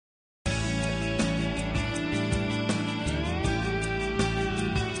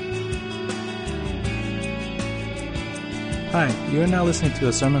Hi, you are now listening to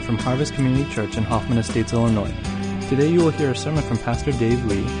a sermon from Harvest Community Church in Hoffman Estates, Illinois. Today you will hear a sermon from Pastor Dave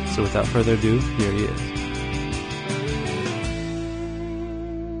Lee, so without further ado, here he is.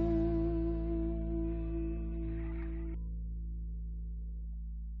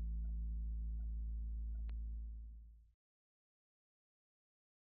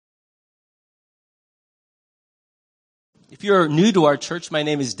 If you're new to our church, my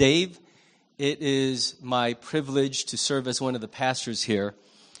name is Dave. It is my privilege to serve as one of the pastors here.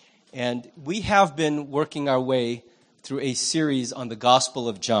 And we have been working our way through a series on the Gospel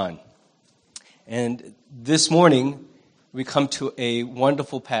of John. And this morning, we come to a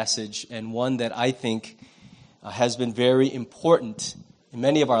wonderful passage, and one that I think has been very important in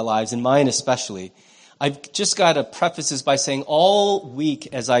many of our lives, and mine especially. I've just got to preface this by saying all week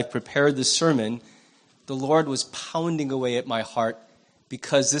as I've prepared this sermon, the Lord was pounding away at my heart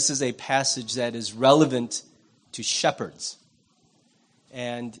because this is a passage that is relevant to shepherds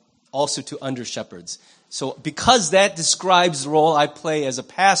and also to under-shepherds. So because that describes the role I play as a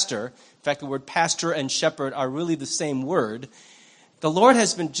pastor, in fact, the word pastor and shepherd are really the same word, the Lord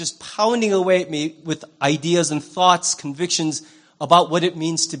has been just pounding away at me with ideas and thoughts, convictions about what it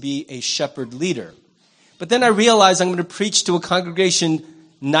means to be a shepherd leader. But then I realized I'm going to preach to a congregation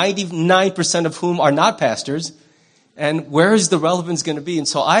 99% of whom are not pastors, and where is the relevance going to be? And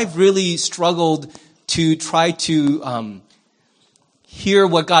so I've really struggled to try to hear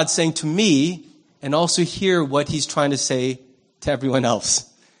what God's saying to me and also hear what he's trying to say to everyone else.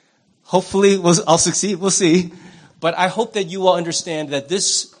 Hopefully I'll succeed, we'll see. But I hope that you will understand that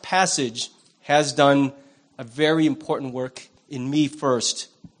this passage has done a very important work in me first.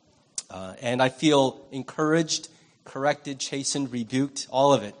 And I feel encouraged, corrected, chastened, rebuked,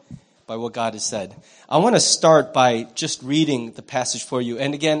 all of it by what God has said. I want to start by just reading the passage for you.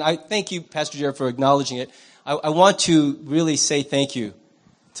 And again, I thank you, Pastor Jared, for acknowledging it. I want to really say thank you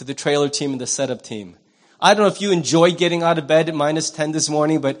to the trailer team and the setup team. I don't know if you enjoyed getting out of bed at -10 this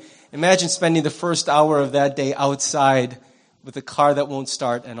morning, but imagine spending the first hour of that day outside with a car that won't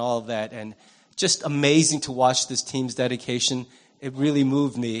start and all of that. And just amazing to watch this team's dedication. It really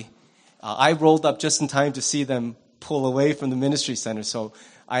moved me. I rolled up just in time to see them pull away from the ministry center, so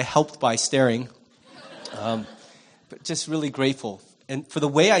I helped by staring. But just really grateful. And for the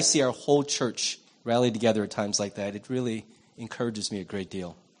way I see our whole church rally together at times like that, it really encourages me a great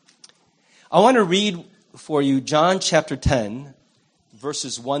deal. I want to read for you John chapter 10,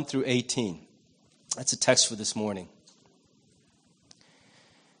 verses 1 through 18. That's a text for this morning.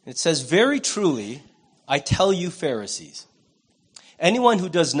 It says, "Very truly, I tell you, Pharisees, anyone who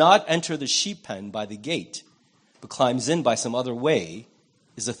does not enter the sheep pen by the gate, but climbs in by some other way,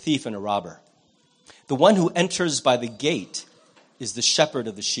 is a thief and a robber. The one who enters by the gate is the shepherd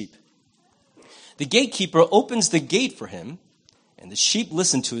of the sheep. The gatekeeper opens the gate for him, and the sheep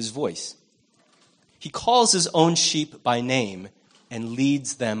listen to his voice. He calls his own sheep by name and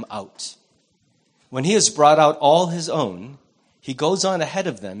leads them out. When he has brought out all his own, he goes on ahead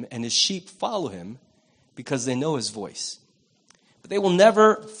of them, and his sheep follow him because they know his voice. But they will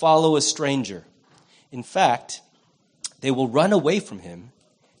never follow a stranger. In fact, they will run away from him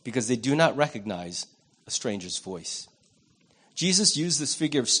because they do not recognize a stranger's voice." Jesus used this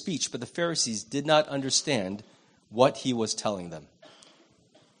figure of speech, but the Pharisees did not understand what he was telling them.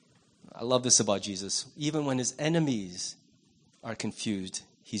 I love this about Jesus. Even when his enemies are confused,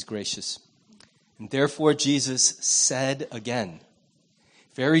 he's gracious. And therefore Jesus said again,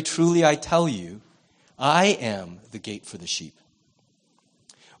 "Very truly I tell you, I am the gate for the sheep.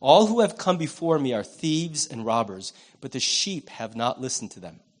 All who have come before me are thieves and robbers, but the sheep have not listened to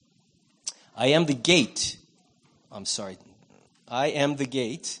them. I am the gate.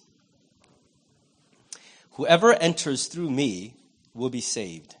 Whoever enters through me will be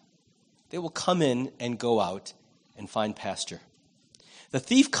saved. They will come in and go out and find pasture. The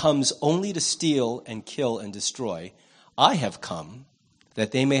thief comes only to steal and kill and destroy. I have come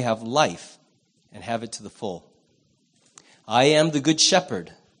that they may have life and have it to the full. I am the good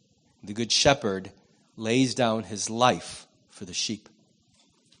shepherd. The good shepherd lays down his life for the sheep.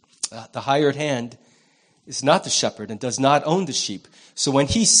 The hired hand is not the shepherd and does not own the sheep. So when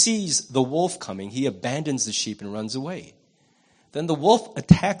he sees the wolf coming, he abandons the sheep and runs away. Then the wolf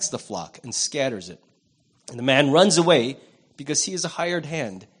attacks the flock and scatters it. And the man runs away because he is a hired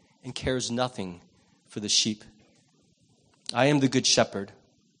hand and cares nothing for the sheep. I am the good shepherd.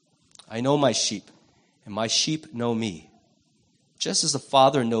 I know my sheep, and my sheep know me. Just as the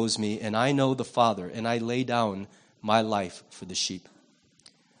Father knows me, and I know the Father, and I lay down my life for the sheep.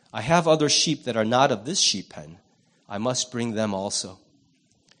 I have other sheep that are not of this sheep pen. I must bring them also.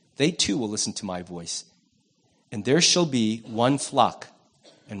 They too will listen to my voice. and there shall be one flock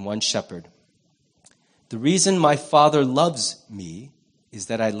and one shepherd. The reason my Father loves me is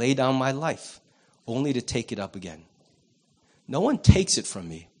that I lay down my life, only to take it up again. No one takes it from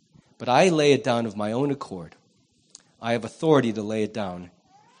me, but I lay it down of my own accord. I have authority to lay it down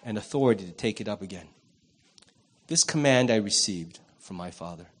and authority to take it up again. This command I received from my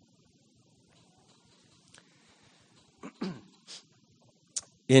Father.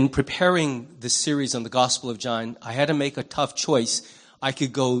 In preparing this series on the Gospel of John, I had to make a tough choice. I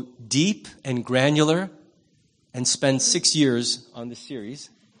could go deep and granular and spend 6 years on this series,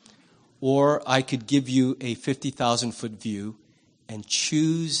 or I could give you a 50,000-foot view and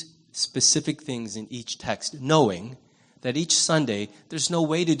choose specific things in each text, knowing that each Sunday there's no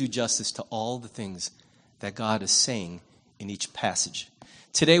way to do justice to all the things that God is saying in each passage.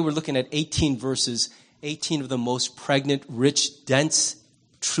 Today we're looking at 18 verses, 18 of the most pregnant, rich, dense,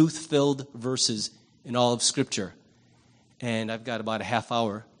 truth-filled verses in all of Scripture. And I've got about a half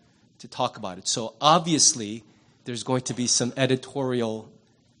hour to talk about it. So obviously, there's going to be some editorial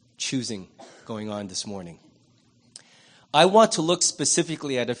choosing going on this morning. I want to look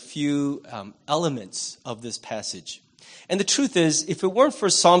specifically at a few elements of this passage. And the truth is, if it weren't for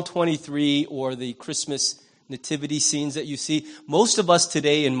Psalm 23 or the Christmas nativity scenes that you see, most of us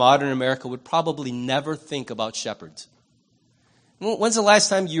today in modern America would probably never think about shepherds. When's the last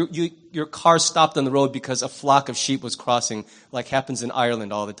time your car stopped on the road because a flock of sheep was crossing, like happens in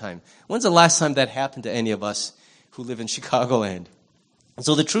Ireland all the time? When's the last time that happened to any of us who live in Chicagoland? And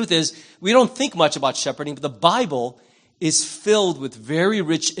so the truth is, we don't think much about shepherding, but the Bible is filled with very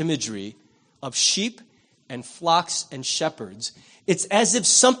rich imagery of sheep and flocks and shepherds. It's as if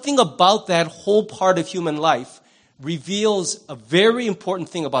something about that whole part of human life reveals a very important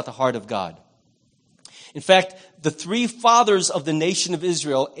thing about the heart of God. In fact, the three fathers of the nation of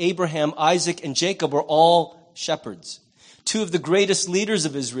Israel, Abraham, Isaac, and Jacob, were all shepherds. Two of the greatest leaders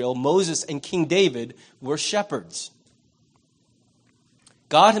of Israel, Moses and King David, were shepherds.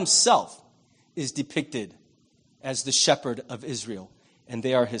 God himself is depicted as the shepherd of Israel, and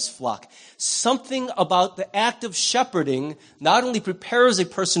they are his flock. Something about the act of shepherding not only prepares a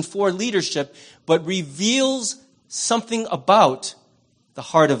person for leadership, but reveals something about the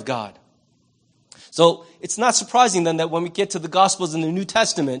heart of God. So it's not surprising then that when we get to the Gospels in the New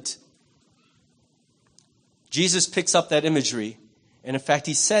Testament, Jesus picks up that imagery. And in fact,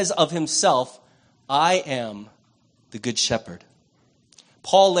 he says of himself, I am the good shepherd.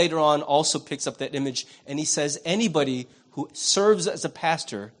 Paul later on also picks up that image, and he says anybody who serves as a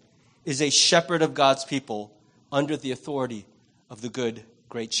pastor is a shepherd of God's people under the authority of the good,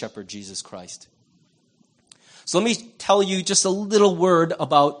 great shepherd, Jesus Christ. So let me tell you just a little word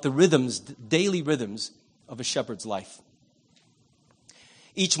about the rhythms, daily rhythms of a shepherd's life.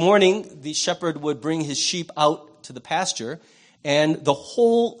 Each morning, the shepherd would bring his sheep out to the pasture, and the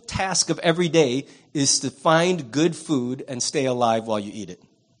whole task of every day is to find good food and stay alive while you eat it.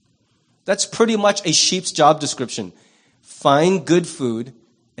 That's pretty much a sheep's job description. Find good food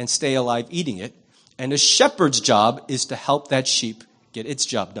and stay alive eating it. And a shepherd's job is to help that sheep get its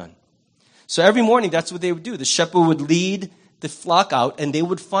job done. So every morning, that's what they would do. The shepherd would lead the flock out, and they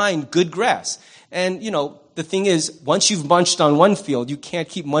would find good grass. And, the thing is, once you've munched on one field, you can't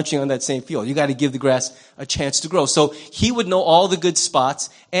keep munching on that same field. You got to give the grass a chance to grow. So he would know all the good spots,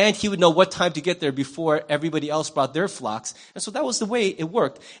 and he would know what time to get there before everybody else brought their flocks. And so that was the way it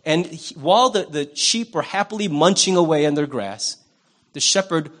worked. And while the sheep were happily munching away on their grass, the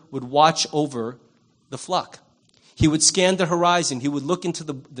shepherd would watch over the flock. He would scan the horizon. He would look into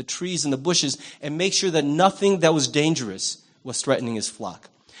the trees and the bushes and make sure that nothing that was dangerous was threatening his flock.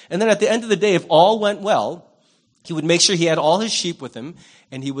 And then at the end of the day, if all went well, he would make sure he had all his sheep with him,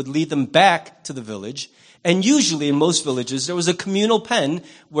 and he would lead them back to the village. And usually in most villages, there was a communal pen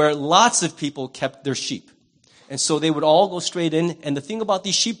where lots of people kept their sheep. And so they would all go straight in. And the thing about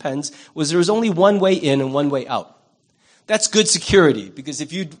these sheep pens was there was only one way in and one way out. That's good security, because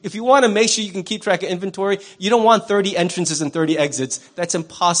if you want to make sure you can keep track of inventory, you don't want 30 entrances and 30 exits. That's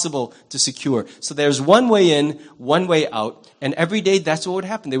impossible to secure. So there's one way in, one way out, and every day that's what would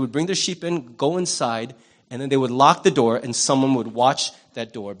happen. They would bring their sheep in, go inside, and then they would lock the door, and someone would watch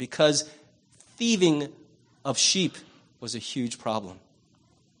that door, because thieving of sheep was a huge problem.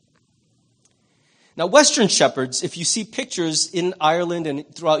 Now, Western shepherds, if you see pictures in Ireland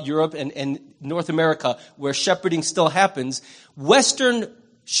and throughout Europe and North America where shepherding still happens, Western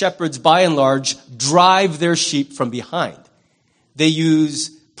shepherds, by and large, drive their sheep from behind. They use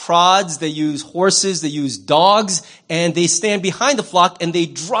prods, they use horses, they use dogs, and they stand behind the flock and they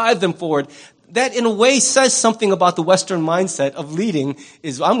drive them forward. That, in a way, says something about the Western mindset of leading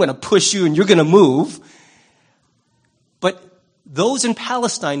is, I'm going to push you and you're going to move. But those in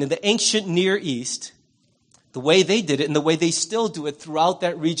Palestine, in the ancient Near East, the way they did it and the way they still do it throughout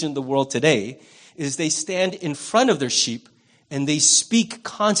that region of the world today is they stand in front of their sheep and they speak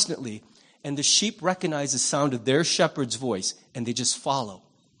constantly. And the sheep recognize the sound of their shepherd's voice and they just follow.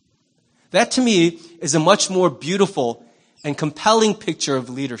 That to me is a much more beautiful and compelling picture of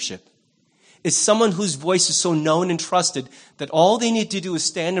leadership. It's someone whose voice is so known and trusted that all they need to do is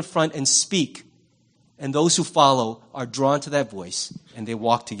stand in front and speak. And those who follow are drawn to that voice and they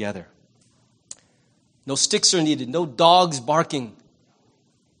walk together. No sticks are needed, no dogs barking,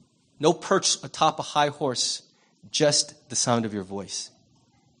 no perch atop a high horse, just the sound of your voice.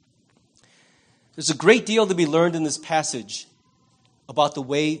 There's a great deal to be learned in this passage about the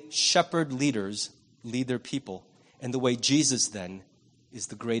way shepherd leaders lead their people and the way Jesus then is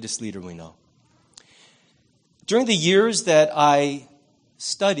the greatest leader we know. During the years that I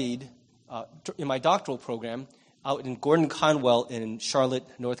studied in my doctoral program out in Gordon Conwell in Charlotte,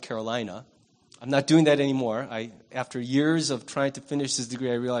 North Carolina, I'm not doing that anymore. After years of trying to finish this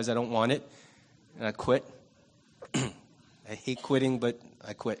degree, I realized I don't want it, and I quit. I hate quitting, but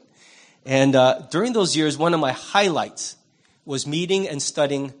I quit. And during those years, one of my highlights was meeting and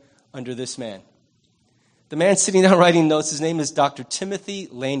studying under this man. The man sitting down writing notes, his name is Dr. Timothy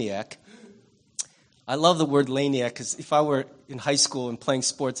Laniak. I love the word Laniak because if I were in high school and playing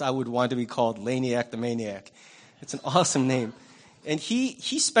sports, I would want to be called Laniak the Maniac. It's an awesome name. And he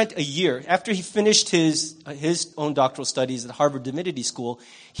spent a year, after he finished his own doctoral studies at Harvard Divinity School,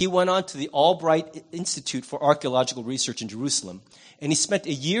 he went on to the Albright Institute for Archaeological Research in Jerusalem. And he spent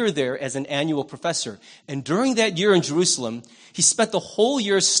a year there as an annual professor. And during that year in Jerusalem, he spent the whole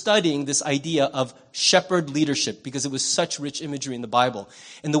year studying this idea of shepherd leadership because it was such rich imagery in the Bible.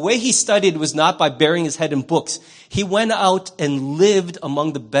 And the way he studied was not by burying his head in books. He went out and lived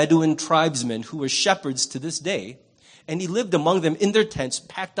among the Bedouin tribesmen who were shepherds to this day. And he lived among them in their tents,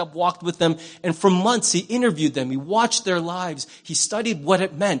 packed up, walked with them. And for months, he interviewed them. He watched their lives. He studied what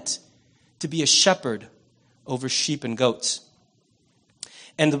it meant to be a shepherd over sheep and goats.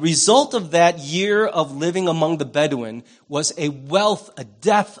 And the result of that year of living among the Bedouin was a wealth, a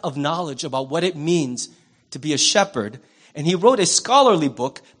depth of knowledge about what it means to be a shepherd. And he wrote a scholarly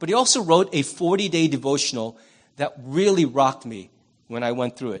book, but he also wrote a 40-day devotional that really rocked me when I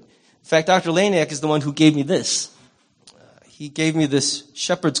went through it. In fact, Dr. Laniak is the one who gave me this. He gave me this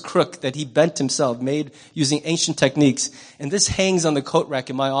shepherd's crook that he bent himself, made using ancient techniques. And this hangs on the coat rack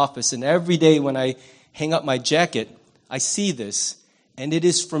in my office. And every day when I hang up my jacket, I see this. And it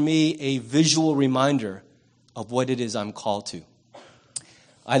is for me a visual reminder of what it is I'm called to.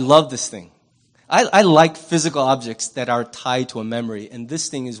 I love this thing. I like physical objects that are tied to a memory. And this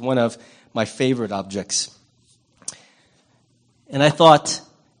thing is one of my favorite objects. And I thought,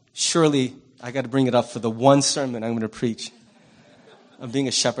 surely I got to bring it up for the one sermon I'm going to preach of being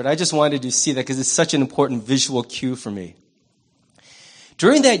a shepherd. I just wanted to see that because it's such an important visual cue for me.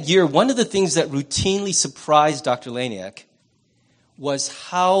 During that year, one of the things that routinely surprised Dr. Laniak was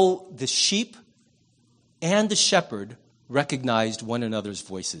how the sheep and the shepherd recognized one another's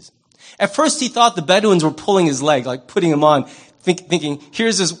voices. At first, he thought the Bedouins were pulling his leg, like putting him on, thinking,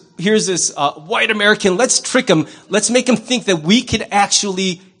 here's this white American, let's trick him, let's make him think that we could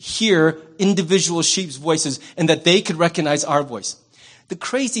actually hear individual sheep's voices and that they could recognize our voice. The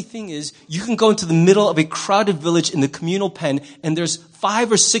crazy thing is, you can go into the middle of a crowded village in the communal pen, and there's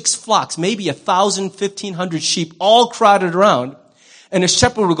 5 or 6 flocks, maybe 1,000, 1,500 sheep, all crowded around, and a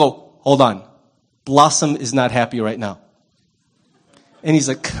shepherd would go, hold on, Blossom is not happy right now. And he's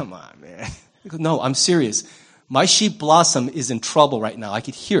like, come on, man. I go, no, I'm serious. My sheep Blossom is in trouble right now. I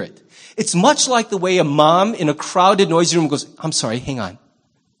could hear it. It's much like the way a mom in a crowded, noisy room goes, I'm sorry, hang on.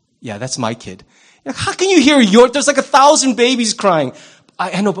 Yeah, that's my kid. How can you hear there's like 1,000 babies crying.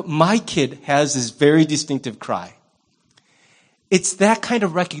 I know, but my kid has this very distinctive cry. It's that kind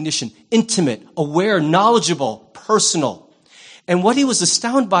of recognition, intimate, aware, knowledgeable, personal. And what he was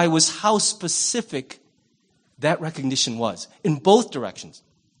astounded by was how specific that recognition was in both directions.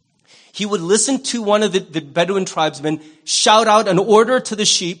 He would listen to one of the Bedouin tribesmen shout out an order to the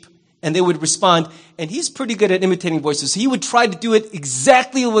sheep, and they would respond. And he's pretty good at imitating voices. So he would try to do it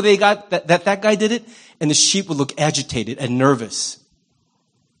exactly the way they got that guy did it, and the sheep would look agitated and nervous.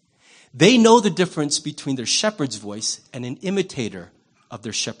 They know the difference between their shepherd's voice and an imitator of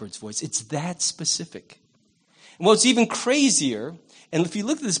their shepherd's voice. It's that specific. And what's even crazier, and if you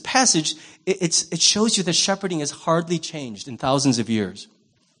look at this passage, it shows you that shepherding has hardly changed in thousands of years,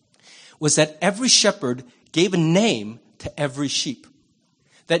 was that every shepherd gave a name to every sheep.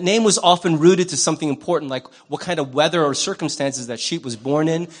 That name was often rooted to something important, like what kind of weather or circumstances that sheep was born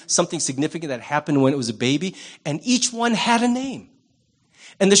in, something significant that happened when it was a baby, and each one had a name.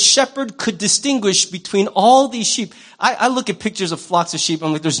 And the shepherd could distinguish between all these sheep. I look at pictures of flocks of sheep,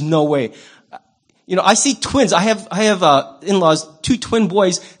 I'm like, there's no way. I see twins. I have in-laws, 2 twin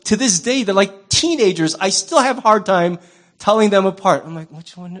boys. To this day, they're like teenagers. I still have a hard time telling them apart. I'm like,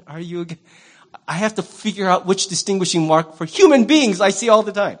 which one are you again? I have to figure out which distinguishing mark for human beings I see all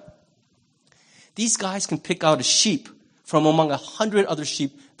the time. These guys can pick out a sheep from among 100 other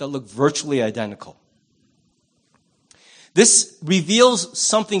sheep that look virtually identical. This reveals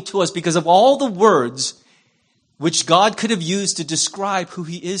something to us because of all the words which God could have used to describe who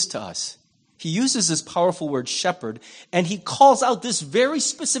he is to us. He uses this powerful word shepherd, and he calls out this very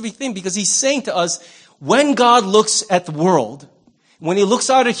specific thing because he's saying to us, when God looks at the world, when he looks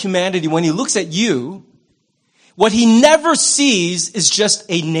out at humanity, when he looks at you, what he never sees is just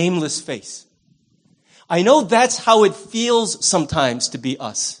a nameless face. I know that's how it feels sometimes to be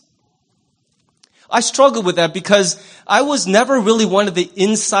us. I struggle with that because I was never really one of the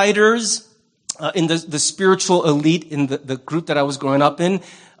insiders in the spiritual elite in the group that I was growing up in.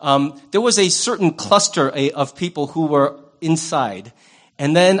 There was a certain cluster of people who were inside.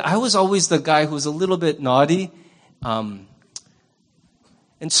 And then I was always the guy who was a little bit naughty. And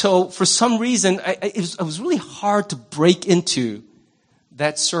so for some reason, it was really hard to break into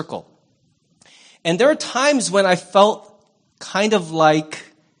that circle. And there are times when I felt kind of like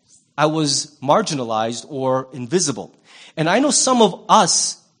I was marginalized or invisible. And I know some of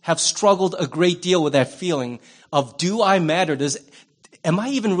us have struggled a great deal with that feeling of, do I matter? Am I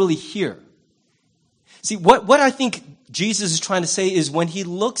even really here? See, what I think Jesus is trying to say is when he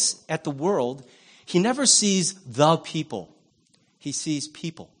looks at the world, he never sees the people. He sees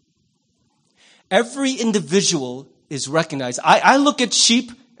people. Every individual is recognized. I look at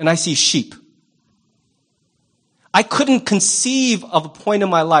sheep and I see sheep. I couldn't conceive of a point in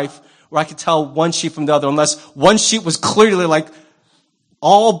my life where I could tell one sheep from the other unless one sheep was clearly like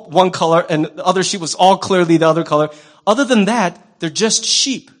all one color and the other sheep was all clearly the other color. Other than that, they're just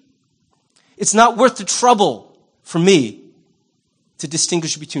sheep. It's not worth the trouble for me to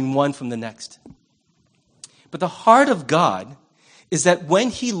distinguish between one from the next. But the heart of God is that when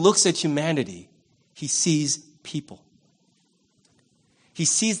he looks at humanity, he sees people. He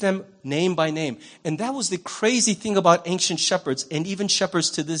sees them name by name. And that was the crazy thing about ancient shepherds, and even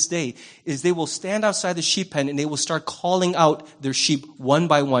shepherds to this day, is they will stand outside the sheep pen and they will start calling out their sheep one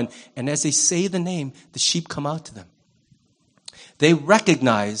by one. And as they say the name, the sheep come out to them. They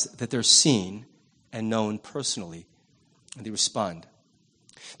recognize that they're seen and known personally, and they respond.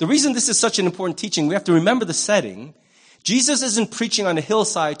 The reason this is such an important teaching, we have to remember the setting. Jesus isn't preaching on a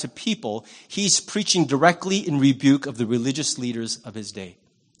hillside to people. He's preaching directly in rebuke of the religious leaders of his day.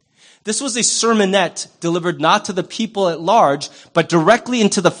 This was a sermonette delivered not to the people at large, but directly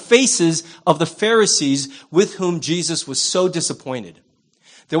into the faces of the Pharisees with whom Jesus was so disappointed.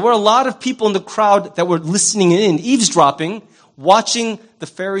 There were a lot of people in the crowd that were listening in, eavesdropping, watching the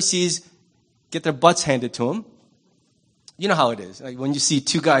Pharisees get their butts handed to them. You know how it is. Like when you see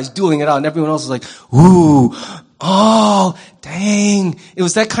 2 guys dueling it out and everyone else is like, ooh, oh, dang. It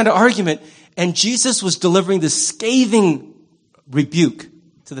was that kind of argument. And Jesus was delivering this scathing rebuke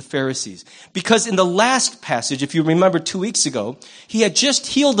to the Pharisees. Because in the last passage, if you remember 2 weeks ago, he had just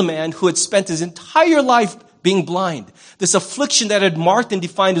healed a man who had spent his entire life being blind. This affliction that had marked and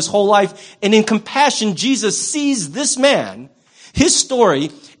defined his whole life. And in compassion, Jesus sees this man, his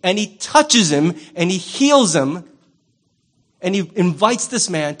story, and he touches him and he heals him. And he invites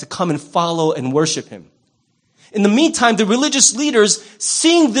this man to come and follow and worship him. In the meantime, the religious leaders,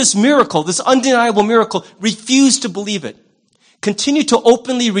 seeing this miracle, this undeniable miracle, refused to believe it. Continued to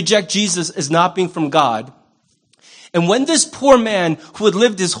openly reject Jesus as not being from God. And when this poor man who had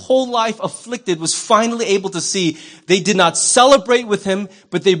lived his whole life afflicted was finally able to see, they did not celebrate with him,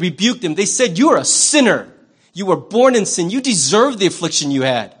 but they rebuked him. They said, "You are a sinner. You were born in sin. You deserve the affliction you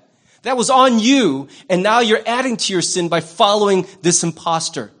had. That was on you, and now you're adding to your sin by following this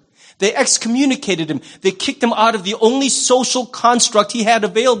imposter." They excommunicated him. They kicked him out of the only social construct he had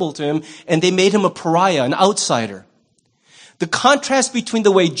available to him, and they made him a pariah, an outsider. The contrast between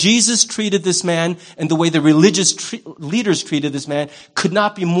the way Jesus treated this man and the way the religious leaders treated this man could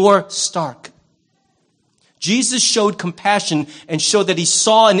not be more stark. Jesus showed compassion and showed that he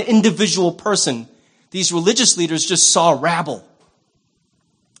saw an individual person. These religious leaders just saw rabble.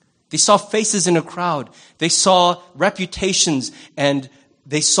 They saw faces in a crowd. They saw reputations, and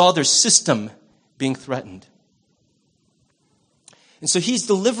they saw their system being threatened. And so he's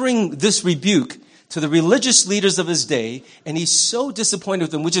delivering this rebuke to the religious leaders of his day, and he's so disappointed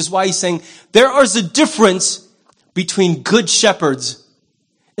with them, which is why he's saying there is a difference between good shepherds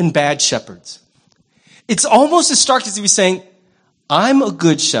and bad shepherds. It's almost as stark as if he's saying, I'm a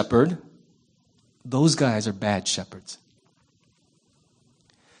good shepherd. Those guys are bad shepherds.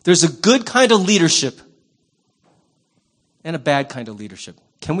 There's a good kind of leadership and a bad kind of leadership.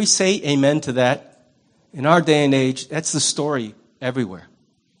 Can we say amen to that? In our day and age, that's the story everywhere.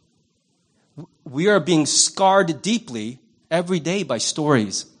 We are being scarred deeply every day by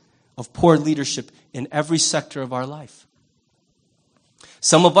stories of poor leadership in every sector of our life.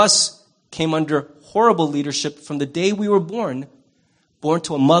 Some of us came under horrible leadership from the day we were born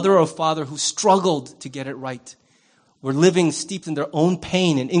to a mother or a father who struggled to get it right. Were living steeped in their own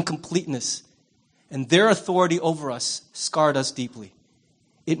pain and incompleteness. And their authority over us scarred us deeply.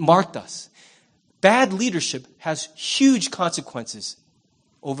 It marked us. Bad leadership has huge consequences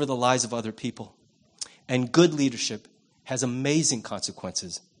over the lives of other people. And good leadership has amazing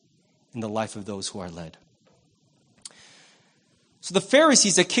consequences in the life of those who are led. So the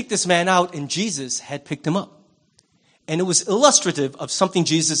Pharisees had kicked this man out, and Jesus had picked him up. And it was illustrative of something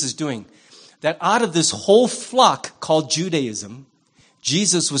Jesus is doing. That out of this whole flock called Judaism,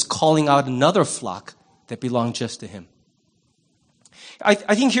 Jesus was calling out another flock that belonged just to him. I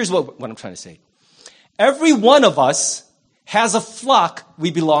think here's what I'm trying to say. Every one of us has a flock we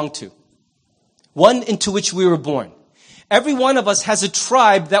belong to. One into which we were born. Every one of us has a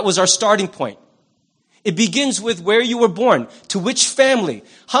tribe that was our starting point. It begins with where you were born, to which family.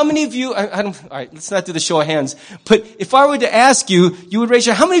 How many of you, all right, let's not do the show of hands, but if I were to ask you, you would raise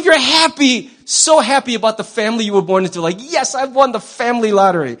your hand. How many of you are happy, so happy about the family you were born into? Like, yes, I've won the family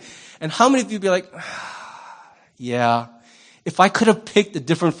lottery. And how many of you would be like, yeah, if I could have picked a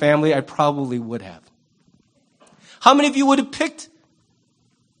different family, I probably would have. How many of you would have picked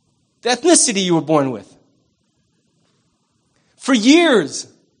the ethnicity you were born with? For years,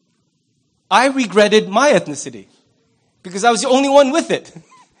 I regretted my ethnicity because I was the only one with it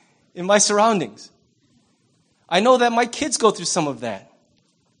in my surroundings. I know that my kids go through some of that.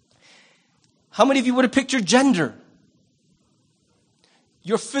 How many of you would have picked your gender?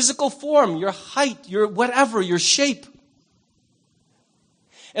 Your physical form, your height, your whatever, your shape.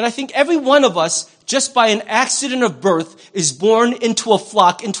 And I think every one of us, just by an accident of birth, is born into a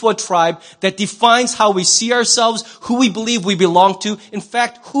flock, into a tribe that defines how we see ourselves, who we believe we belong to, in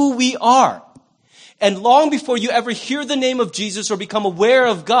fact, who we are. And long before you ever hear the name of Jesus or become aware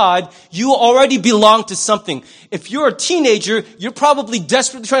of God, you already belong to something. If you're a teenager, you're probably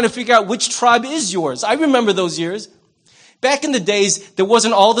desperately trying to figure out which tribe is yours. I remember those years. Back in the days, there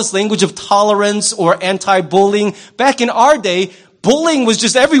wasn't all this language of tolerance or anti-bullying. Back in our day, bullying was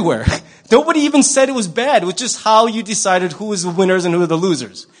just everywhere. Nobody even said it was bad. It was just how you decided who was the winners and who were the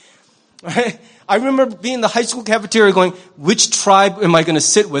losers. Right? I remember being in the high school cafeteria going, which tribe am I going to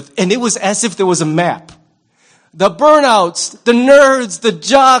sit with? And it was as if there was a map. The burnouts, the nerds, the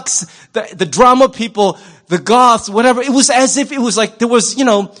jocks, the drama people, the goths, whatever. It was as if it was like there was,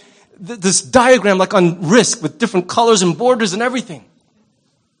 this diagram like on Risk with different colors and borders and everything.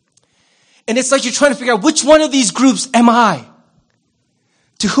 And it's like you're trying to figure out which one of these groups am I?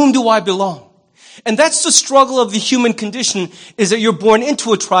 To whom do I belong? And that's the struggle of the human condition, is that you're born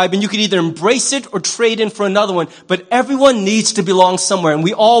into a tribe and you can either embrace it or trade in for another one. But everyone needs to belong somewhere, and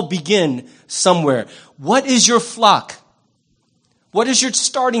we all begin somewhere. What is your flock? What is your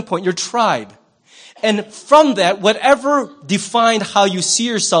starting point, your tribe? And from that, whatever defined how you see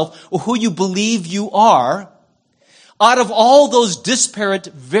yourself or who you believe you are, out of all those disparate,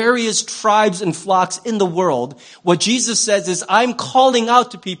 various tribes and flocks in the world, what Jesus says is, I'm calling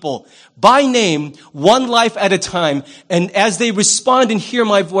out to people by name, one life at a time. And as they respond and hear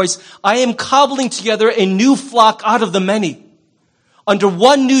my voice, I am cobbling together a new flock out of the many, under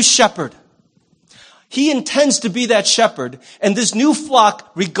one new shepherd. He intends to be that shepherd. And this new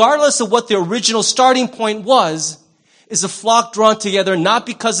flock, regardless of what the original starting point was, is a flock drawn together not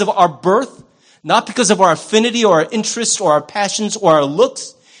because of our birth, not because of our affinity or our interests or our passions or our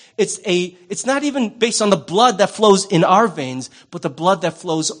looks. It's not even based on the blood that flows in our veins, but the blood that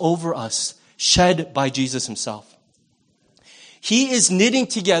flows over us, shed by Jesus himself. He is knitting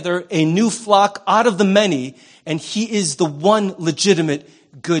together a new flock out of the many, and he is the one legitimate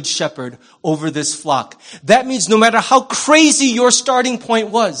good shepherd over this flock. That means no matter how crazy your starting point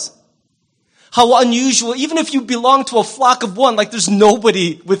was, how unusual, even if you belong to a flock of one, like there's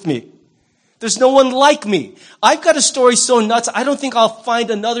nobody with me. There's no one like me. I've got a story so nuts, I don't think I'll find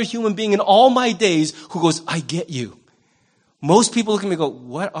another human being in all my days who goes, I get you. Most people look at me and go,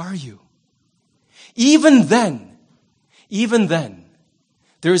 what are you? Even then,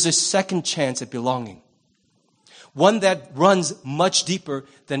 there is a second chance at belonging. One that runs much deeper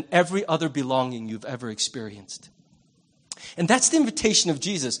than every other belonging you've ever experienced. And that's the invitation of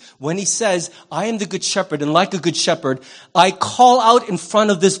Jesus when he says, I am the good shepherd, and like a good shepherd, I call out in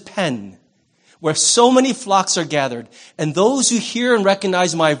front of this pen where so many flocks are gathered, and those who hear and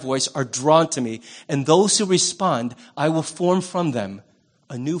recognize my voice are drawn to me, and those who respond, I will form from them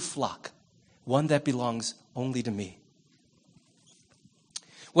a new flock, one that belongs only to me.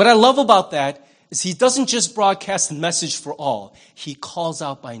 What I love about that is he doesn't just broadcast the message for all. He calls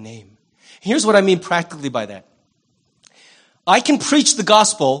out by name. Here's what I mean practically by that. I can preach the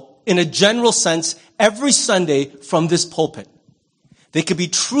gospel in a general sense every Sunday from this pulpit. They could be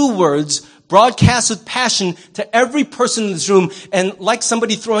true words broadcast with passion to every person in this room, and like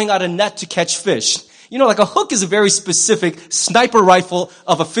somebody throwing out a net to catch fish. You know, like a hook is a very specific sniper rifle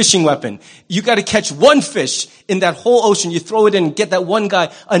of a fishing weapon. You got to catch one fish in that whole ocean. You throw it in and get that one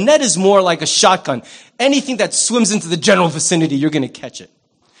guy. A net is more like a shotgun. Anything that swims into the general vicinity, you're going to catch it.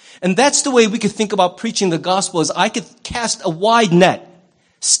 And that's the way we could think about preaching the gospel, is I could cast a wide net,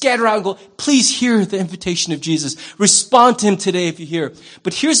 scatter out and go, please hear the invitation of Jesus. Respond to him today if you hear.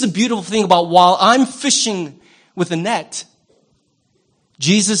 But here's the beautiful thing about while I'm fishing with a net,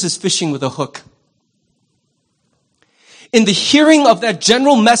 Jesus is fishing with a hook. In the hearing of that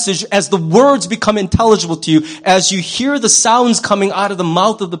general message, as the words become intelligible to you, as you hear the sounds coming out of the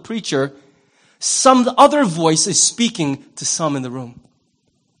mouth of the preacher, some other voice is speaking to some in the room.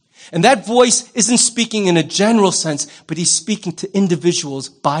 And that voice isn't speaking in a general sense, but he's speaking to individuals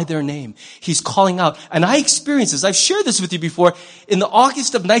by their name. He's calling out. And I experienced this. I've shared this with you before. In the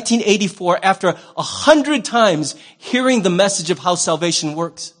August of 1984, after 100 times hearing the message of how salvation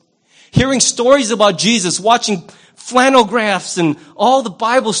works, hearing stories about Jesus, watching flannel graphs and all the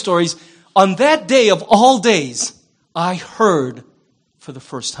Bible stories, on that day of all days, I heard for the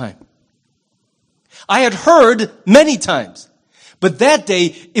first time. I had heard many times. But that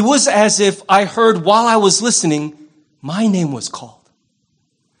day, it was as if I heard while I was listening, my name was called.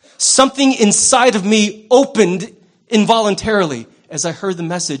 Something inside of me opened involuntarily as I heard the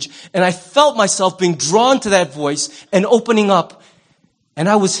message. And I felt myself being drawn to that voice and opening up. And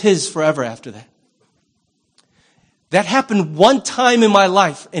I was his forever after that. That happened one time in my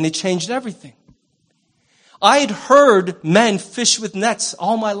life, and it changed everything. I had heard men fish with nets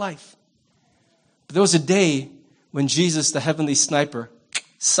all my life. But there was a day when Jesus, the heavenly sniper,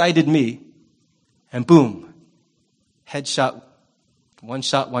 sighted me, and boom, headshot, one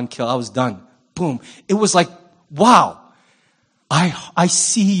shot, one kill. I was done. Boom. It was like, wow, I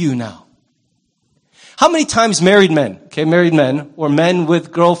see you now. How many times married men, or men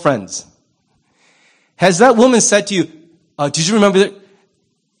with girlfriends, has that woman said to you, did you remember that?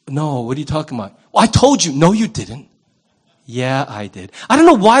 No, what are you talking about? Well, I told you. No, you didn't. Yeah, I did. I don't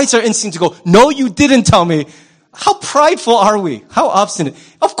know why it's our instinct to go, no, you didn't tell me. How prideful are we? How obstinate?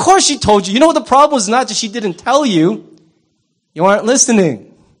 Of course she told you. You know what the problem was? Not that she didn't tell you. You aren't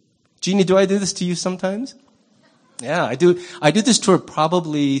listening. Jeannie, do I do this to you sometimes? Yeah, I do. I do this to her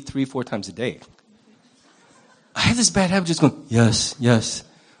probably 3-4 times a day. I have this bad habit of just going, yes, yes,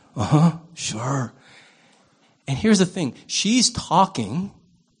 sure. And here's the thing. She's talking,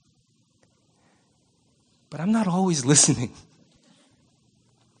 but I'm not always listening.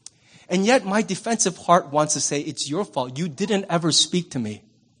 And yet my defensive heart wants to say, it's your fault. You didn't ever speak to me.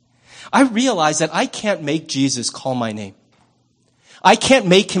 I realize that I can't make Jesus call my name. I can't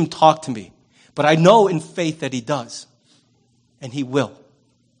make him talk to me. But I know in faith that he does. And he will.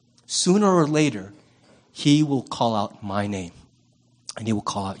 Sooner or later, he will call out my name. And he will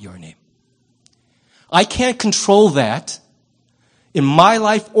call out your name. I can't control that in my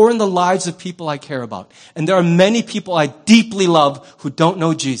life or in the lives of people I care about. And there are many people I deeply love who don't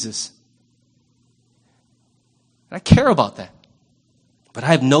know Jesus. I care about that. But I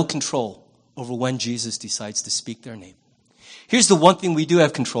have no control over when Jesus decides to speak their name. Here's the one thing we do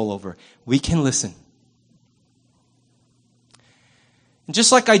have control over. We can listen. And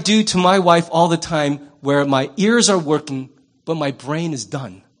just like I do to my wife all the time, where my ears are working, but my brain is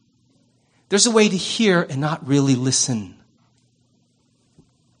done. There's a way to hear and not really listen.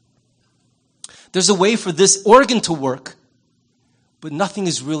 There's a way for this organ to work, but nothing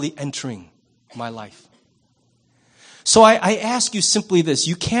is really entering my life. So I ask you simply this.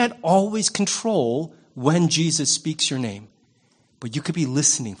 You can't always control when Jesus speaks your name, but you could be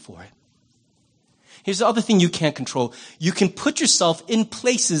listening for it. Here's the other thing you can't control. You can put yourself in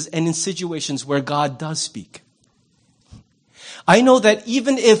places and in situations where God does speak. I know that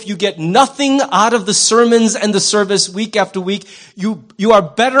even if you get nothing out of the sermons and the service week after week, you are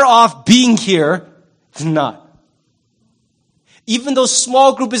better off being here than not. Even though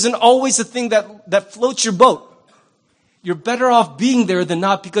small group isn't always the thing that floats your boat, you're better off being there than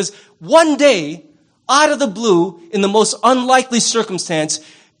not, because one day, out of the blue, in the most unlikely circumstance,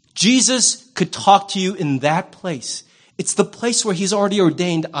 Jesus could talk to you in that place. It's the place where he's already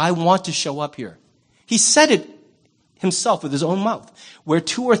ordained, I want to show up here. He said it himself with his own mouth. Where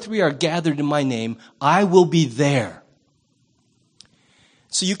 2 or 3 are gathered in my name, I will be there.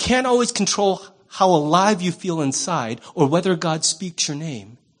 So you can't always control how alive you feel inside or whether God speaks your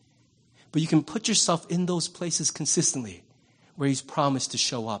name. But you can put yourself in those places consistently where he's promised to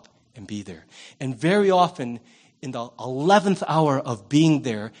show up and be there. And very often, in the 11th hour of being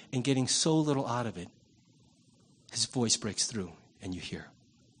there and getting so little out of it, his voice breaks through and you hear.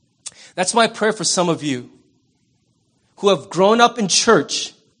 That's my prayer for some of you who have grown up in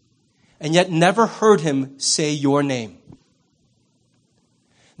church and yet never heard him say your name.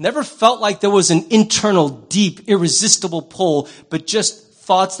 Never felt like there was an internal, deep, irresistible pull, but just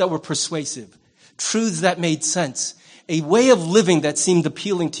thoughts that were persuasive, truths that made sense, a way of living that seemed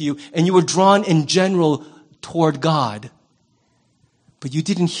appealing to you, and you were drawn in general toward God, but you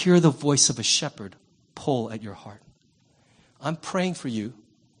didn't hear the voice of a shepherd pull at your heart. I'm praying for you,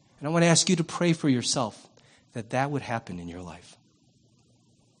 and I want to ask you to pray for yourself that would happen in your life.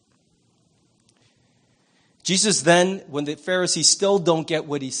 Jesus then, when the Pharisees still don't get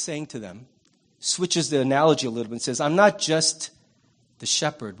what he's saying to them, switches the analogy a little bit and says, I'm not just the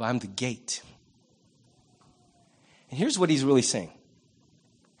shepherd, but I'm the gate. And here's what he's really saying.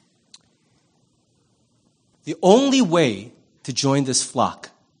 The only way to join this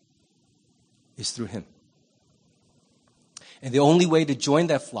flock is through him. And the only way to join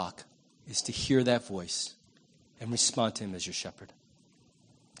that flock is to hear that voice and respond to him as your shepherd.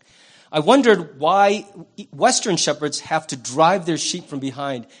 I wondered why Western shepherds have to drive their sheep from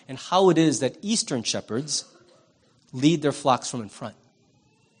behind and how it is that Eastern shepherds lead their flocks from in front.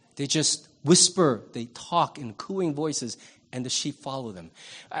 They just whisper, they talk in cooing voices, and the sheep follow them.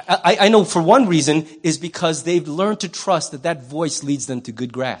 I know for one reason is because they've learned to trust that voice leads them to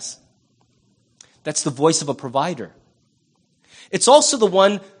good grass. That's the voice of a provider. It's also the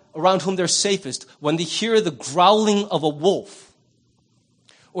one around whom they're safest when they hear the growling of a wolf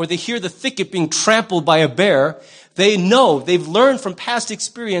or they hear the thicket being trampled by a bear. They know, they've learned from past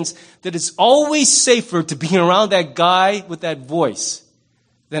experience that it's always safer to be around that guy with that voice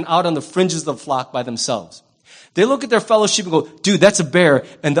than out on the fringes of the flock by themselves. They look at their fellow sheep and go, dude, that's a bear.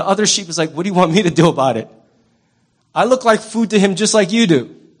 And the other sheep is like, what do you want me to do about it? I look like food to him just like you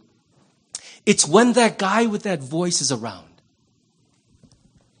do. It's when that guy with that voice is around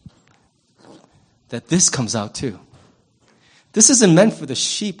that this comes out too. This isn't meant for the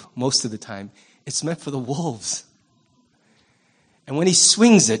sheep most of the time. It's meant for the wolves. And when he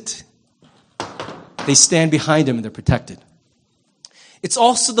swings it, they stand behind him and they're protected. It's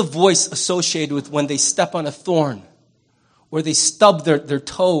also the voice associated with when they step on a thorn, or they stub their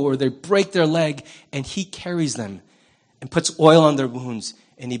toe, or they break their leg, and he carries them and puts oil on their wounds,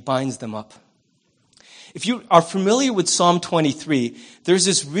 and he binds them up. If you are familiar with Psalm 23, there's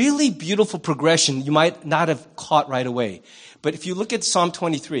this really beautiful progression you might not have caught right away. But if you look at Psalm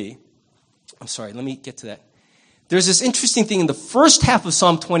 23, let me get to that. There's this interesting thing in the first half of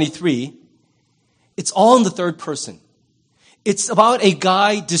Psalm 23. It's all in the third person. It's about a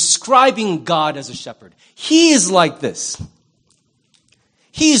guy describing God as a shepherd. He is like this.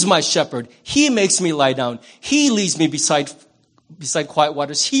 He is my shepherd. He makes me lie down. He leads me beside quiet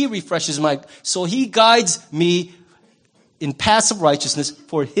waters. He refreshes my soul. He guides me in paths of righteousness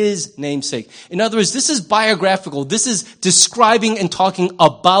for his name's sake. In other words, this is biographical. This is describing and talking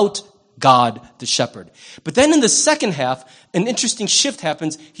about God, the shepherd. But then in the second half, an interesting shift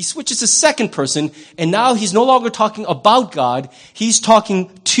happens. He switches to second person, and now he's no longer talking about God. He's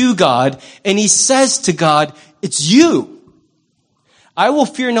talking to God, and he says to God, it's you. I will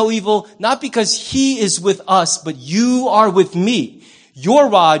fear no evil, not because he is with us, but you are with me. Your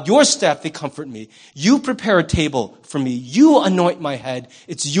rod, your staff, they comfort me. You prepare a table for me. You anoint my head.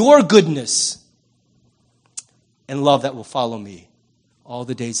 It's your goodness and love that will follow me all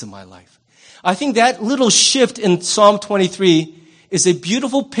the days of my life. I think that little shift in Psalm 23 is a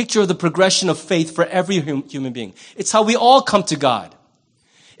beautiful picture of the progression of faith for every human being. It's how we all come to God.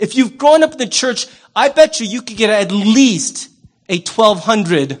 If you've grown up in the church, I bet you could get at least a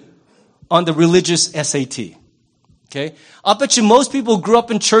 1200 on the religious SAT. Okay? I'll bet you most people who grew up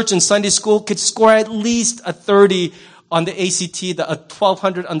in church and Sunday school could score at least a 30 on the ACT, a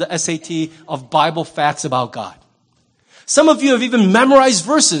 1200 on the SAT of Bible facts about God. Some of you have even memorized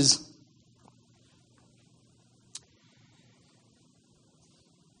verses.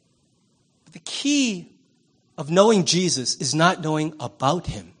 But the key of knowing Jesus is not knowing about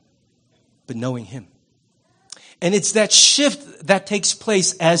him, but knowing him. And it's that shift that takes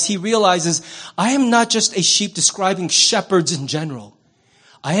place as he realizes, I am not just a sheep describing shepherds in general.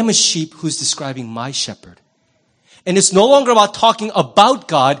 I am a sheep who's describing my shepherd. And it's no longer about talking about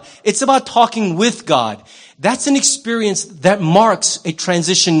God. It's about talking with God. That's an experience that marks a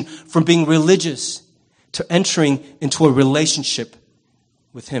transition from being religious to entering into a relationship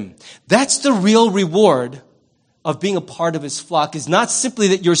with him. That's the real reward of being a part of his flock, is not simply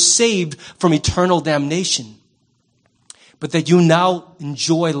that you're saved from eternal damnation, but that you now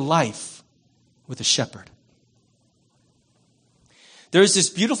enjoy life with a shepherd. There is this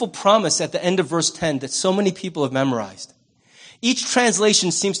beautiful promise at the end of verse 10 that so many people have memorized. Each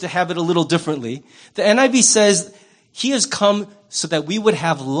translation seems to have it a little differently. The NIV says, he has come so that we would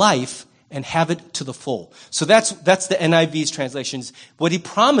have life and have it to the full. So that's the NIV's translations. What he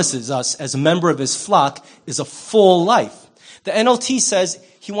promises us as a member of his flock is a full life. The NLT says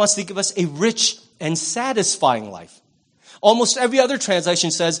he wants to give us a rich and satisfying life. Almost every other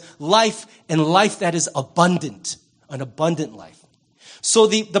translation says life, and life that is abundant, an abundant life. So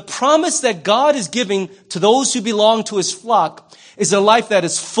the promise that God is giving to those who belong to his flock is a life that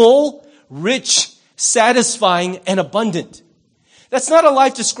is full, rich, satisfying, and abundant. That's not a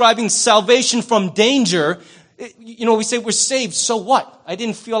life describing salvation from danger. We say we're saved, so what? I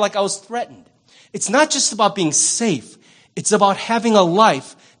didn't feel like I was threatened. It's not just about being safe. It's about having a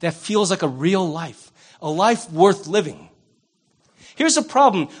life that feels like a real life, a life worth living. Here's the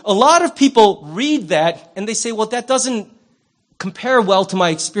problem. A lot of people read that and they say, well, that doesn't compare well to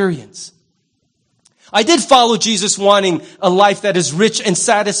my experience. I did follow Jesus wanting a life that is rich and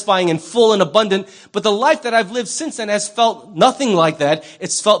satisfying and full and abundant, but the life that I've lived since then has felt nothing like that.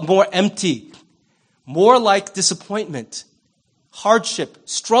 It's felt more empty, more like disappointment, hardship,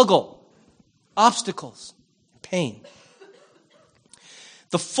 struggle, obstacles, pain.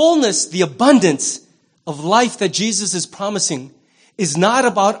 The fullness, the abundance of life that Jesus is promising is not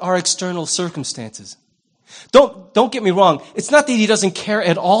about our external circumstances. Don't get me wrong. It's not that he doesn't care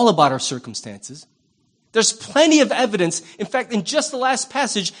at all about our circumstances. There's plenty of evidence. In fact, in just the last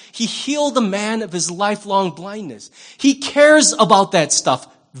passage, he healed a man of his lifelong blindness. He cares about that stuff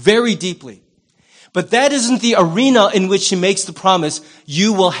very deeply. But that isn't the arena in which he makes the promise,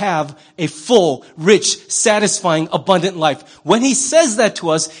 you will have a full, rich, satisfying, abundant life. When he says that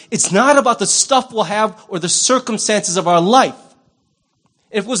to us, it's not about the stuff we'll have or the circumstances of our life.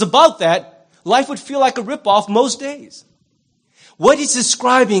 If it was about that, life would feel like a ripoff most days. What he's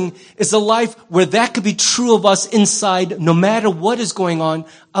describing is a life where that could be true of us inside, no matter what is going on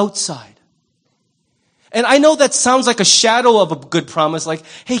outside. And I know that sounds like a shadow of a good promise, like,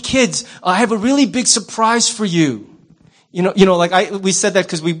 hey kids, I have a really big surprise for you. We said that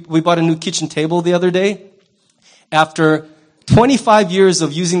because we bought a new kitchen table the other day. After 25 years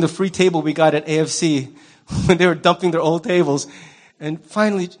of using the free table we got at AFC, when they were dumping their old tables, and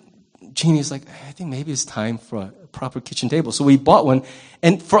finally, Jeannie's like, I think maybe it's time for a proper kitchen table. So we bought one.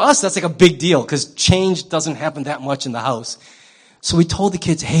 And for us, that's like a big deal because change doesn't happen that much in the house. So we told the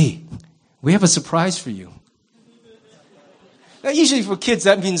kids, hey, we have a surprise for you. Now, usually for kids,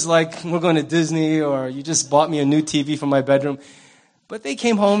 that means like we're going to Disney or you just bought me a new TV for my bedroom. But they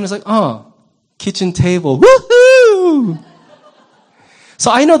came home and it's like, oh, kitchen table. Woohoo! So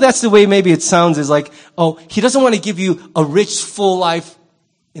I know that's the way maybe it sounds, is like, oh, he doesn't want to give you a rich, full life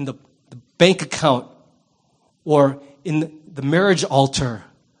in the bank account or in the marriage altar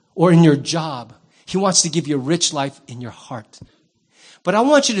or in your job. He wants to give you a rich life in your heart. But I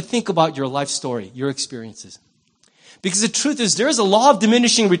want you to think about your life story, your experiences. Because the truth is, there is a law of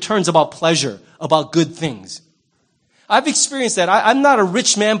diminishing returns about pleasure, about good things. I've experienced that. I'm not a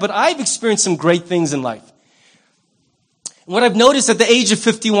rich man, but I've experienced some great things in life. And what I've noticed at the age of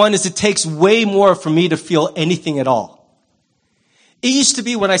 51 is it takes way more for me to feel anything at all. It used to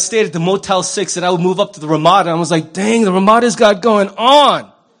be when I stayed at the Motel 6 that I would move up to the Ramada and I was like, dang, the Ramada's got going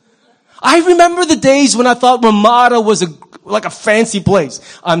on. I remember the days when I thought Ramada was like a fancy place.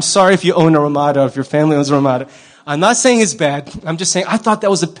 I'm sorry if you own a Ramada, if your family owns a Ramada. I'm not saying it's bad. I'm just saying I thought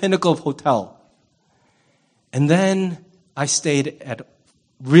that was the pinnacle of hotel. And then I stayed at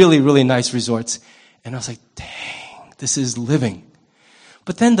really, really nice resorts. And I was like, dang, this is living.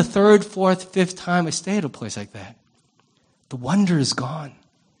 But then the third, fourth, fifth time I stayed at a place like that, the wonder is gone.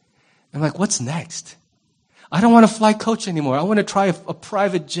 I'm like, what's next? I don't want to fly coach anymore. I want to try a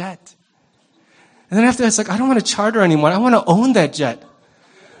private jet. And then after that, it's like, I don't want to charter anymore. I want to own that jet.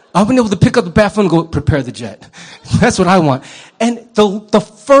 I want to be able to pick up the bathroom and go prepare the jet. That's what I want. And the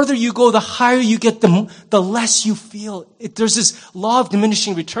further you go, the higher you get, the less you feel. There's this law of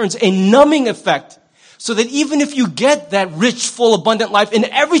diminishing returns, a numbing effect. So that even if you get that rich, full, abundant life and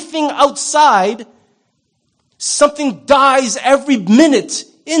everything outside, something dies every minute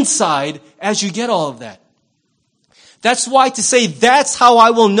inside as you get all of that. That's why to say that's how I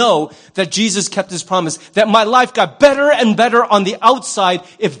will know that Jesus kept his promise, that my life got better and better on the outside.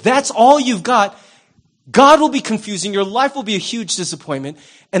 If that's all you've got, God will be confusing, your life will be a huge disappointment,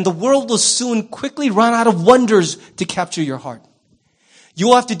 and the world will soon quickly run out of wonders to capture your heart. You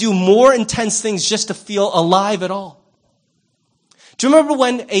will have to do more intense things just to feel alive at all. Do you remember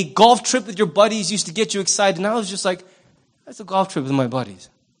when a golf trip with your buddies used to get you excited? And I was just like, that's a golf trip with my buddies.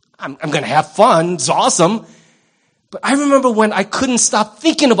 I'm going to have fun. It's awesome. But I remember when I couldn't stop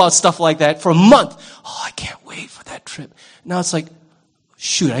thinking about stuff like that for a month. Oh, I can't wait for that trip. Now it's like,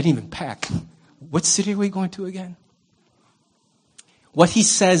 shoot, I didn't even pack. What city are we going to again? What he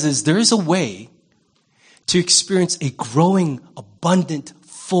says is there is a way to experience a growing, abundant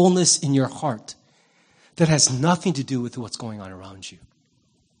fullness in your heart that has nothing to do with what's going on around you.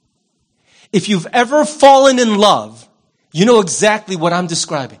 If you've ever fallen in love, you know exactly what I'm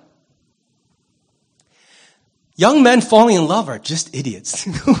describing. Young men falling in love are just idiots.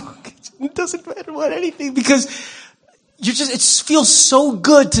 It doesn't matter what anything, because it feels so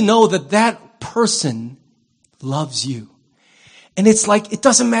good to know that that person loves you. And it's like, it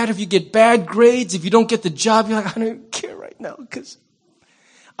doesn't matter if you get bad grades, if you don't get the job, you're like, I don't care right now, because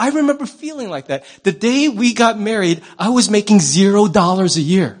I remember feeling like that. The day we got married, I was making $0 a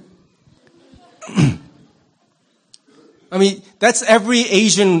year. I mean, that's every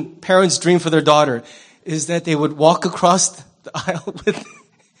Asian parent's dream for their daughter, is that they would walk across the aisle with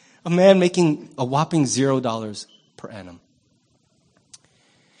a man making a whopping $0 per annum.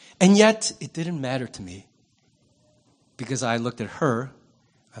 And yet, it didn't matter to me, because I looked at her,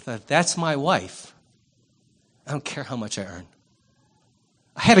 I thought, that's my wife. I don't care how much I earn.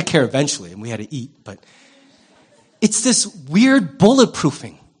 I had to care eventually, and we had to eat, but it's this weird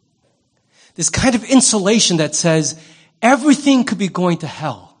bulletproofing, this kind of insulation that says everything could be going to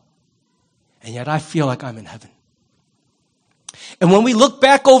hell, and yet I feel like I'm in heaven. And when we look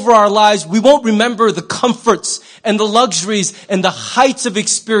back over our lives, we won't remember the comforts and the luxuries and the heights of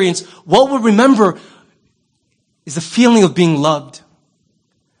experience. What we'll remember is the feeling of being loved,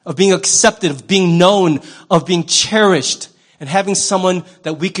 of being accepted, of being known, of being cherished, and having someone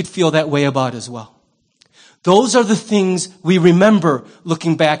that we could feel that way about as well. Those are the things we remember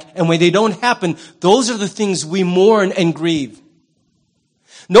looking back, and when they don't happen, those are the things we mourn and grieve.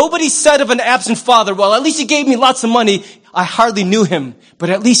 Nobody said of an absent father, well, at least he gave me lots of money. I hardly knew him, but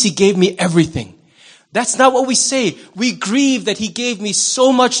at least he gave me everything. That's not what we say. We grieve that he gave me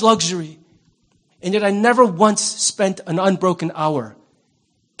so much luxury, and yet I never once spent an unbroken hour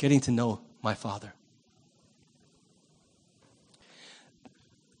getting to know my Father.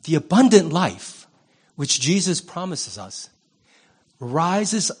 The abundant life which Jesus promises us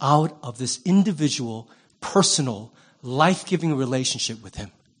rises out of this individual, personal, life-giving relationship with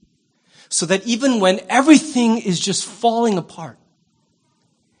him. So that even when everything is just falling apart,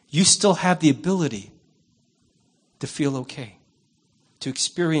 you still have the ability to feel okay, to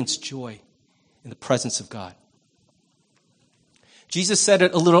experience joy in the presence of God. Jesus said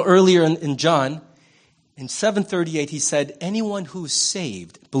it a little earlier in John. In 7:38, he said, anyone who is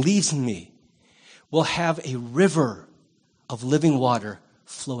saved, believes in me, will have a river of living water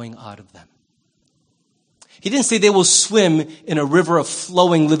flowing out of them. He didn't say they will swim in a river of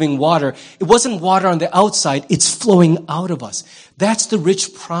flowing living water. It wasn't water on the outside. It's flowing out of us. That's the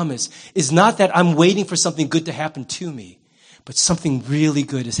rich promise. It's not that I'm waiting for something good to happen to me, but something really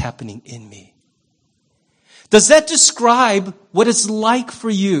good is happening in me. Does that describe what it's like for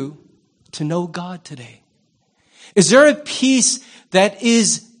you to know God today? Is there a peace that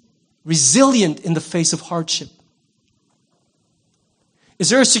is resilient in the face of hardship? Is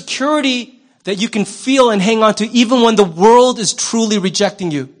there a security that you can feel and hang on to even when the world is truly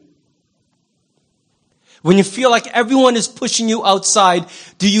rejecting you? When you feel like everyone is pushing you outside,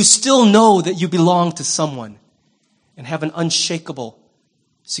 do you still know that you belong to someone and have an unshakable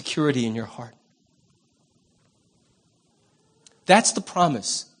security in your heart? That's the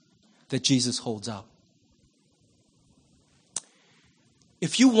promise that Jesus holds out.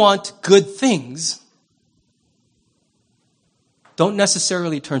 If you want good things, don't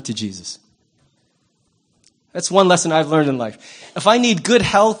necessarily turn to Jesus. That's one lesson I've learned in life. If I need good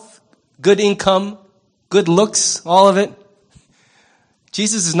health, good income, good looks, all of it,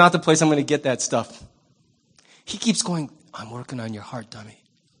 Jesus is not the place I'm going to get that stuff. He keeps going, I'm working on your heart, dummy.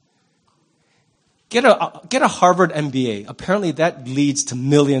 Get a Harvard MBA. Apparently that leads to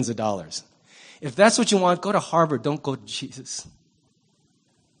millions of dollars. If that's what you want, go to Harvard. Don't go to Jesus.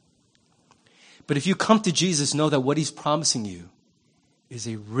 But if you come to Jesus, know that what he's promising you is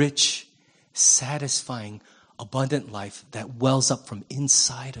a rich, satisfying, abundant life that wells up from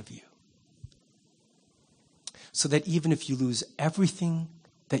inside of you. So that even if you lose everything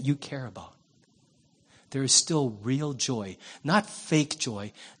that you care about, there is still real joy, not fake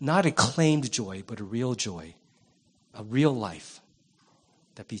joy, not acclaimed joy, but a real joy, a real life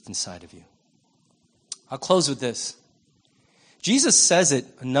that beats inside of you. I'll close with this. Jesus says it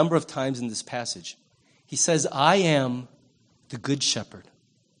a number of times in this passage. He says, I am the good shepherd.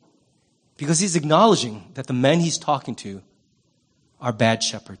 Because he's acknowledging that the men he's talking to are bad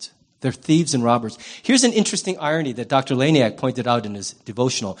shepherds. They're thieves and robbers. Here's an interesting irony that Dr. Laniak pointed out in his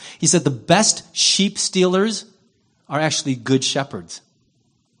devotional. He said the best sheep stealers are actually good shepherds.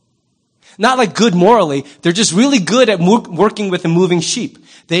 Not like good morally. They're just really good at working with and moving sheep.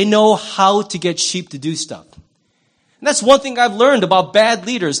 They know how to get sheep to do stuff. And that's one thing I've learned about bad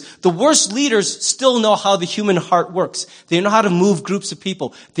leaders. The worst leaders still know how the human heart works. They know how to move groups of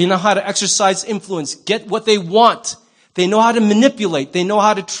people. They know how to exercise influence, get what they want. They know how to manipulate. They know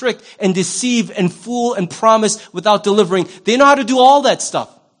how to trick and deceive and fool and promise without delivering. They know how to do all that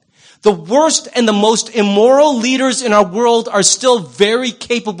stuff. The worst and the most immoral leaders in our world are still very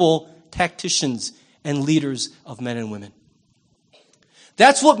capable tacticians and leaders of men and women.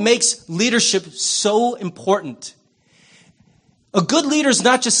 That's what makes leadership so important. A good leader is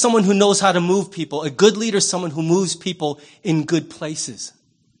not just someone who knows how to move people. A good leader is someone who moves people in good places,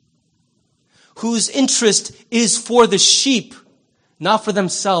 whose interest is for the sheep, not for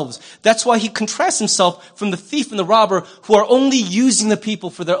themselves. That's why he contrasts himself from the thief and the robber who are only using the people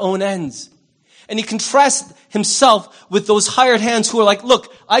for their own ends. And he contrasts himself with those hired hands who are like,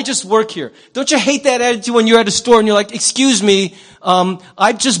 look, I just work here. Don't you hate that attitude when you're at a store and you're like, excuse me,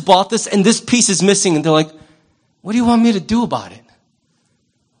 I just bought this and this piece is missing. And they're like, what do you want me to do about it?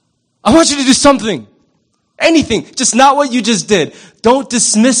 I want you to do something. Anything. Just not what you just did. Don't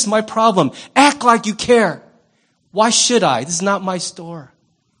dismiss my problem. Act like you care. Why should I? This is not my store.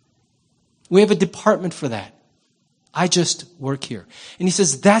 We have a department for that. I just work here. And he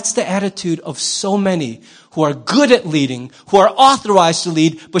says that's the attitude of so many who are good at leading, who are authorized to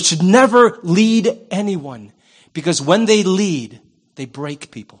lead, but should never lead anyone. Because when they lead, they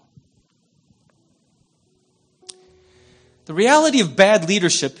break people. The reality of bad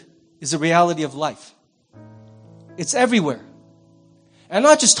leadership is a reality of life. It's everywhere. And I'm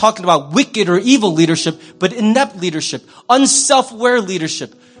not just talking about wicked or evil leadership, but inept leadership, unself-aware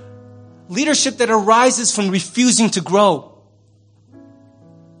leadership, leadership that arises from refusing to grow,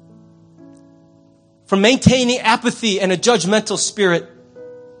 from maintaining apathy and a judgmental spirit.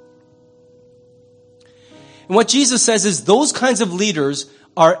 And what Jesus says is those kinds of leaders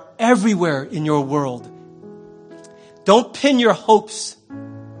are everywhere in your world. Don't pin your hopes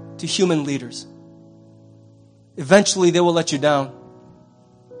to human leaders. Eventually, they will let you down.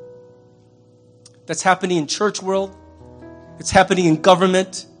 That's happening in church world. It's happening in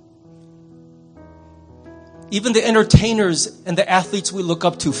government. Even the entertainers and the athletes we look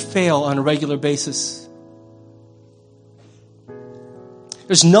up to fail on a regular basis.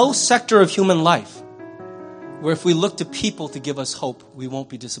 There's no sector of human life where if we look to people to give us hope, we won't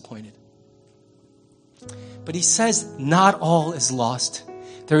be disappointed. But he says not all is lost.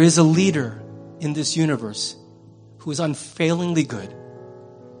 There is a leader in this universe who is unfailingly good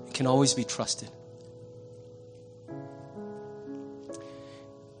and can always be trusted.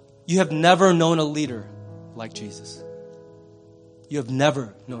 You have never known a leader like Jesus. You have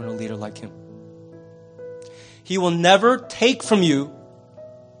never known a leader like him. He will never take from you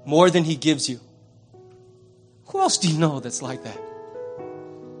more than he gives you. Who else do you know that's like that?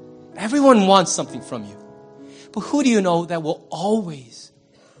 Everyone wants something from you. But who do you know that will always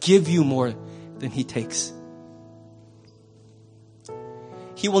give you more than he takes?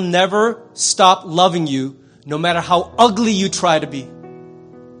 He will never stop loving you no matter how ugly you try to be.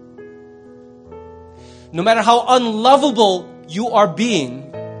 No matter how unlovable you are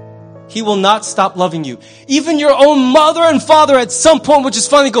being, he will not stop loving you. Even your own mother and father at some point will just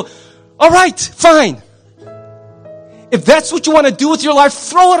finally go, all right, fine. If that's what you want to do with your life,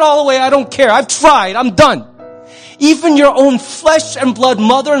 throw it all away. I don't care. I've tried. I'm done. Even your own flesh and blood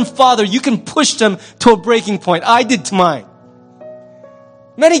mother and father, you can push them to a breaking point. I did to mine.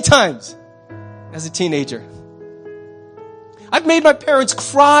 Many times as a teenager. I've made my parents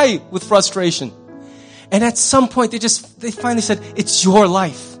cry with frustration. And at some point, they finally said, it's your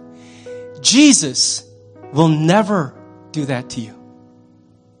life. Jesus will never do that to you.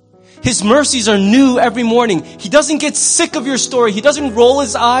 His mercies are new every morning. He doesn't get sick of your story. He doesn't roll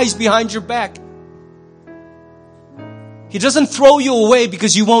his eyes behind your back. He doesn't throw you away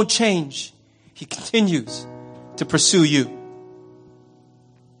because you won't change. He continues to pursue you.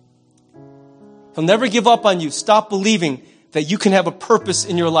 He'll never give up on you. Stop believing that you can have a purpose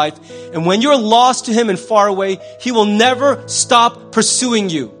in your life. And when you're lost to Him and far away, He will never stop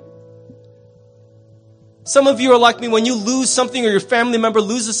pursuing you. Some of you are like me. When you lose something or your family member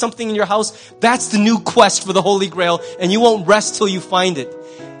loses something in your house, that's the new quest for the Holy Grail, and you won't rest till you find it.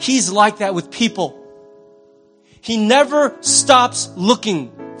 He's like that with people. He never stops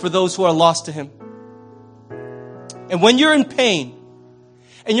looking for those who are lost to Him. And when you're in pain,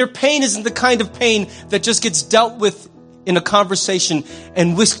 and your pain isn't the kind of pain that just gets dealt with in a conversation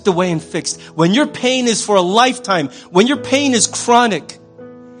and whisked away and fixed. When your pain is for a lifetime, when your pain is chronic,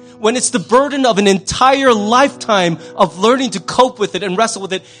 when it's the burden of an entire lifetime of learning to cope with it and wrestle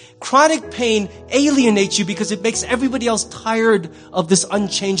with it, chronic pain alienates you because it makes everybody else tired of this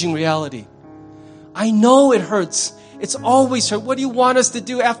unchanging reality. I know it hurts. It's always hurt. What do you want us to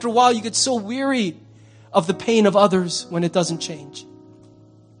do? After a while, you get so weary of the pain of others when it doesn't change.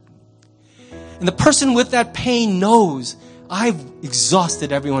 And the person with that pain knows, I've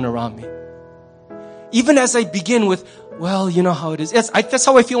exhausted everyone around me. Even as I begin with, well, you know how it is. That's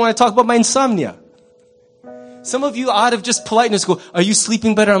how I feel when I talk about my insomnia. Some of you, out of just politeness, go, are you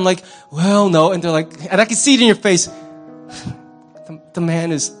sleeping better? I'm like, well, no. And they're like, and I can see it in your face. The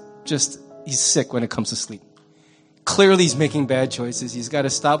man is just, he's sick when it comes to sleep. Clearly he's making bad choices. He's got to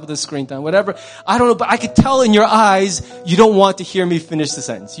stop with the screen time, whatever. I don't know, but I could tell in your eyes, you don't want to hear me finish the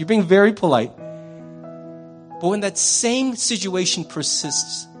sentence. You're being very polite. But when that same situation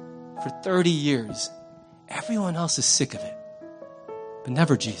persists for 30 years, everyone else is sick of it, but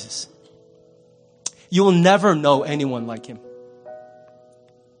never Jesus. You will never know anyone like Him.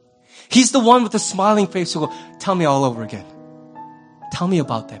 He's the one with the smiling face who will go, tell me all over again. Tell me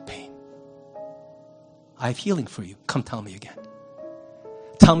about that pain. I have healing for you. Come tell me again.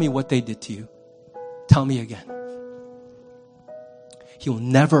 Tell me what they did to you. Tell me again. He will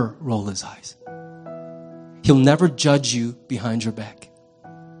never roll His eyes. He'll never judge you behind your back.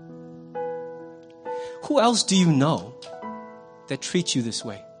 Who else do you know that treats you this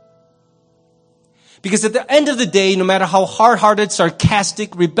way? Because at the end of the day, no matter how hard-hearted,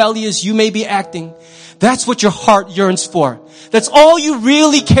 sarcastic, rebellious you may be acting, that's what your heart yearns for. That's all you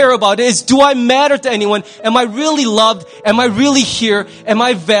really care about is, do I matter to anyone? Am I really loved? Am I really here? Am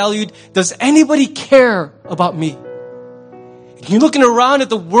I valued? Does anybody care about me? You're looking around at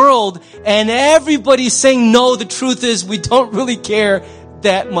the world and everybody's saying, no, the truth is we don't really care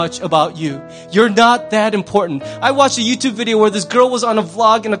that much about you. You're not that important. I watched a YouTube video where this girl was on a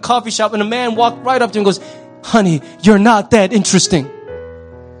vlog in a coffee shop and a man walked right up to her and goes, honey, you're not that interesting.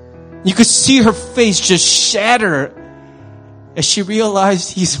 You could see her face just shatter as she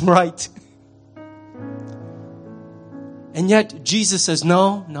realized he's right. And yet Jesus says,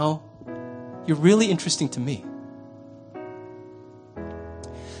 no, you're really interesting to me.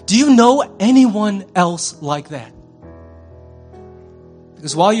 Do you know anyone else like that?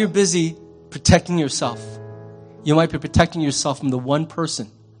 Because while you're busy protecting yourself, you might be protecting yourself from the one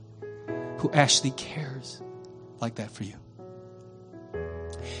person who actually cares like that for you.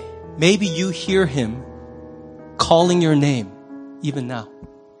 Maybe you hear Him calling your name even now.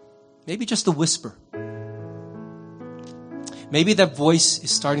 Maybe just a whisper. Maybe that voice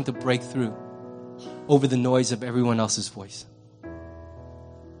is starting to break through over the noise of everyone else's voice.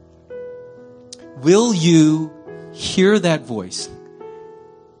 Will you hear that voice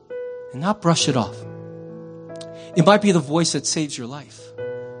and not brush it off? It might be the voice that saves your life.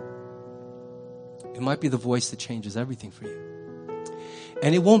 It might be the voice that changes everything for you.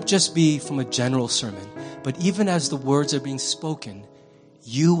 And it won't just be from a general sermon, but even as the words are being spoken,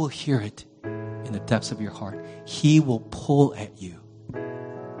 you will hear it in the depths of your heart. He will pull at you.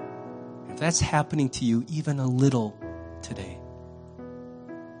 If that's happening to you even a little today,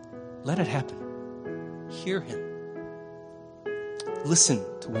 let it happen. Hear Him. Listen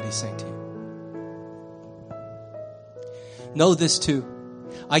to what He's saying to you. Know this too.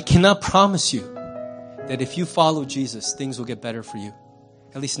 I cannot promise you that if you follow Jesus, things will get better for you.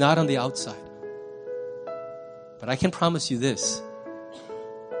 At least not on the outside. But I can promise you this.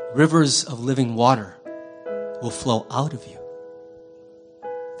 Rivers of living water will flow out of you.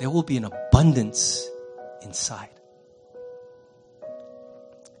 There will be an abundance inside.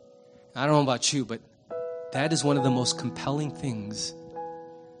 I don't know about you, but that is one of the most compelling things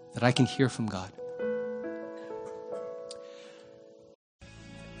that I can hear from God.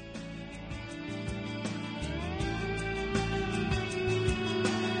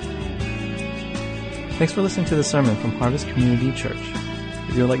 Thanks for listening to the sermon from Harvest Community Church.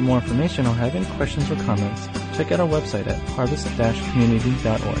 If you would like more information or have any questions or comments, check out our website at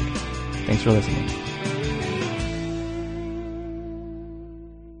harvest-community.org. Thanks for listening.